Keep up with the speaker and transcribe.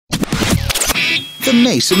The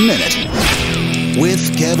Mason Minute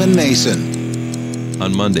with Kevin Mason.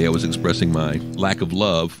 On Monday, I was expressing my lack of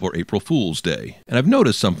love for April Fool's Day. And I've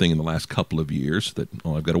noticed something in the last couple of years that,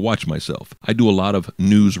 I've got to watch myself. I do a lot of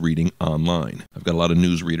news reading online. I've got a lot of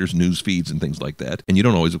news readers, news feeds, and things like that. And you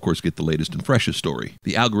don't always, of course, get the latest and freshest story.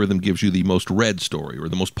 The algorithm gives you the most read story or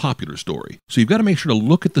the most popular story. So you've got to make sure to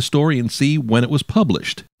look at the story and see when it was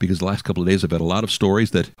published. Because the last couple of days, I've had a lot of stories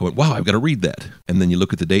that I went, wow, I've got to read that. And then you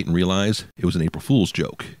look at the date and realize it was an April Fool's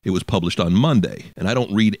joke. It was published on Monday. And I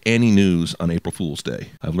don't read any news on April Fool's Day.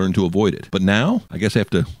 I've learned to avoid it. But now, I guess I have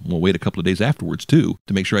to wait a couple of days afterwards, too,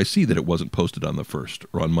 to make sure I see that it wasn't posted on the 1st,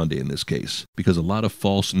 or on Monday in this case. Because a lot of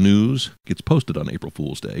false news gets posted on April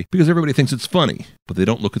Fool's Day because everybody thinks it's funny, but they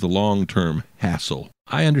don't look at the long-term hassle.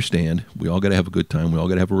 I understand. We all got to have a good time. We all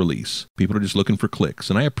got to have a release. People are just looking for clicks,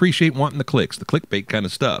 and I appreciate wanting the clicks, the clickbait kind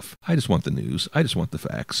of stuff. I just want the news. I just want the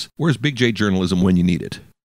facts. Where's Big J journalism when you need it?